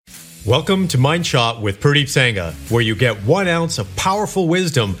Welcome to Mind Shot with Pradeep Sangha, where you get 1 ounce of powerful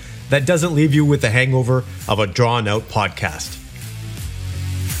wisdom that doesn't leave you with the hangover of a drawn-out podcast.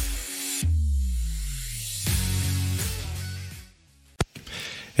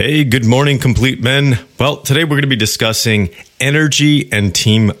 Hey, good morning, complete men. Well, today we're going to be discussing energy and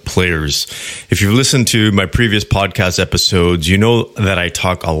team players. If you've listened to my previous podcast episodes, you know that I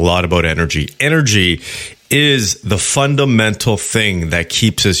talk a lot about energy. Energy is the fundamental thing that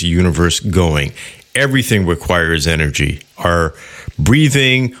keeps this universe going. Everything requires energy. Our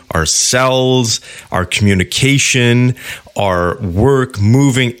breathing, our cells, our communication, our work,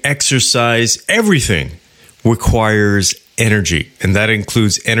 moving, exercise, everything requires energy. And that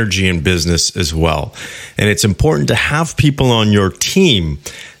includes energy in business as well. And it's important to have people on your team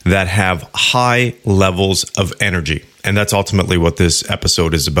that have high levels of energy. And that's ultimately what this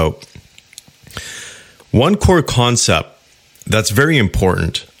episode is about. One core concept that's very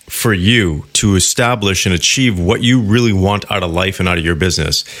important for you to establish and achieve what you really want out of life and out of your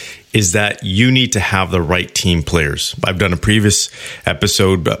business is that you need to have the right team players. I've done a previous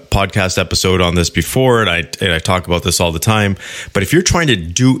podcast episode on this before, and I talk about this all the time. But if you're trying to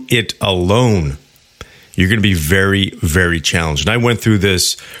do it alone, you're going to be very, very challenged. And I went through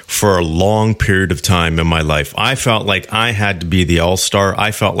this for a long period of time in my life. I felt like I had to be the all-star.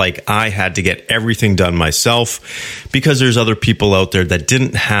 I felt like I had to get everything done myself because there's other people out there that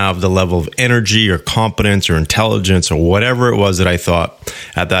didn't have the level of energy or competence or intelligence or whatever it was that I thought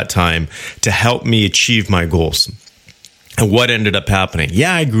at that time to help me achieve my goals. And what ended up happening?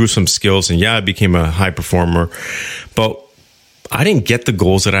 Yeah, I grew some skills and yeah, I became a high performer, but I didn't get the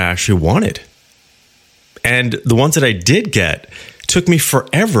goals that I actually wanted. And the ones that I did get took me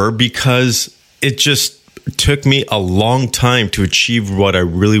forever because it just took me a long time to achieve what I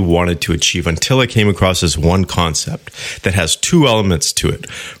really wanted to achieve until I came across this one concept that has two elements to it.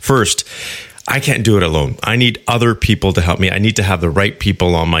 First, I can't do it alone. I need other people to help me. I need to have the right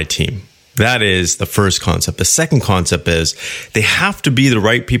people on my team. That is the first concept. The second concept is they have to be the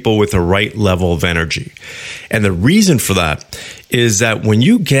right people with the right level of energy. And the reason for that is that when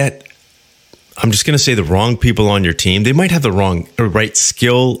you get I'm just going to say the wrong people on your team, they might have the right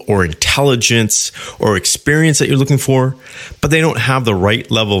skill or intelligence or experience that you're looking for, but they don't have the right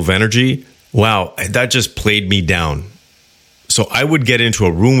level of energy. Wow, that just played me down. So I would get into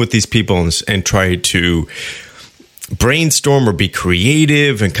a room with these people and try to brainstorm or be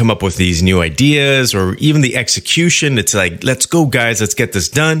creative and come up with these new ideas or even the execution. It's like, let's go, guys, let's get this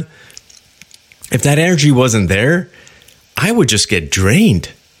done. If that energy wasn't there, I would just get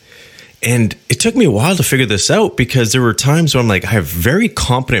drained. And it took me a while to figure this out because there were times where I'm like, I have very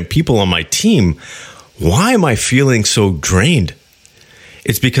competent people on my team. Why am I feeling so drained?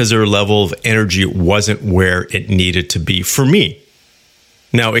 It's because their level of energy wasn't where it needed to be for me.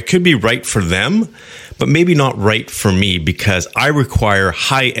 Now, it could be right for them, but maybe not right for me because I require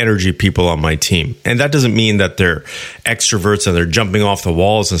high energy people on my team. And that doesn't mean that they're extroverts and they're jumping off the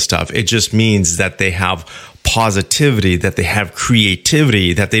walls and stuff. It just means that they have positivity, that they have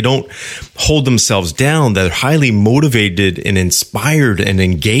creativity, that they don't hold themselves down, that they're highly motivated and inspired and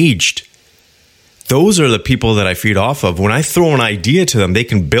engaged. Those are the people that I feed off of. When I throw an idea to them, they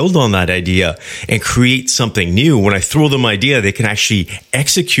can build on that idea and create something new. When I throw them an idea, they can actually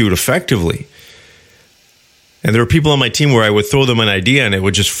execute effectively. And there were people on my team where I would throw them an idea and it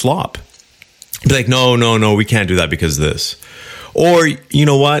would just flop. Be like, no, we can't do that because of this. Or, you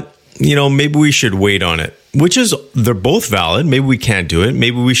know what? Maybe we should wait on it. Which is, they're both valid. Maybe we can't do it.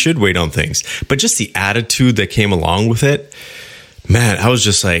 Maybe we should wait on things. But just the attitude that came along with it, man, I was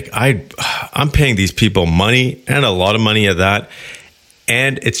just like, I'm paying these people money and a lot of money at that.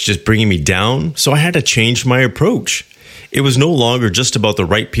 And it's just bringing me down. So I had to change my approach. It was no longer just about the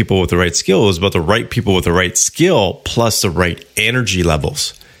right people with the right skill. It was about the right people with the right skill plus the right energy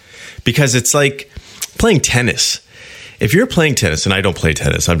levels. Because it's like playing tennis. If you're playing tennis, and I don't play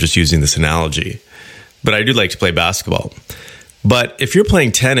tennis, I'm just using this analogy, but I do like to play basketball. But if you're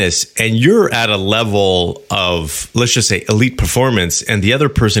playing tennis and you're at a level of, let's just say, elite performance, and the other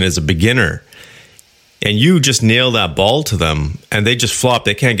person is a beginner, and you just nail that ball to them, and they just flop,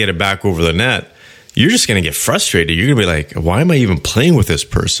 they can't get it back over the net, you're just going to get frustrated. You're going to be like, why am I even playing with this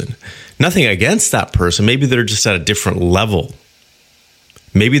person? Nothing against that person. Maybe they're just at a different level.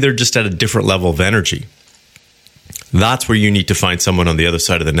 Maybe they're just at a different level of energy. That's where you need to find someone on the other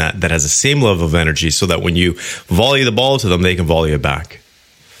side of the net that has the same level of energy so that when you volley the ball to them, they can volley it back.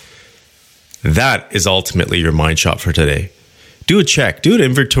 That is ultimately your mind shot for today. Do a check. Do an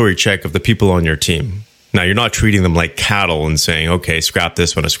inventory check of the people on your team. Now, you're not treating them like cattle and saying, okay, scrap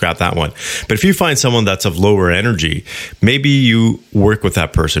this one or scrap that one. But if you find someone that's of lower energy, maybe you work with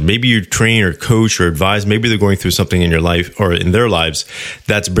that person. Maybe you train or coach or advise. Maybe they're going through something in your life or in their lives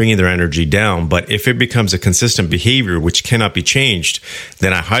that's bringing their energy down. But if it becomes a consistent behavior, which cannot be changed,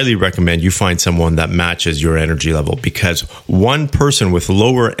 then I highly recommend you find someone that matches your energy level, because one person with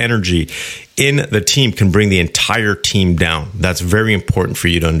lower energy in the team can bring the entire team down. That's very important for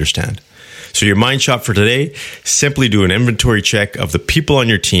you to understand. So your mind shot for today, simply do an inventory check of the people on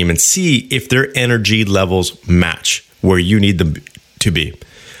your team and see if their energy levels match where you need them to be.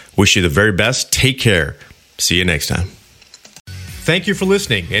 Wish you the very best. Take care. See you next time. Thank you for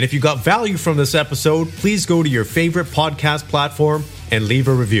listening. And if you got value from this episode, please go to your favorite podcast platform and leave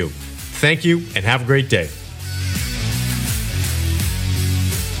a review. Thank you and have a great day.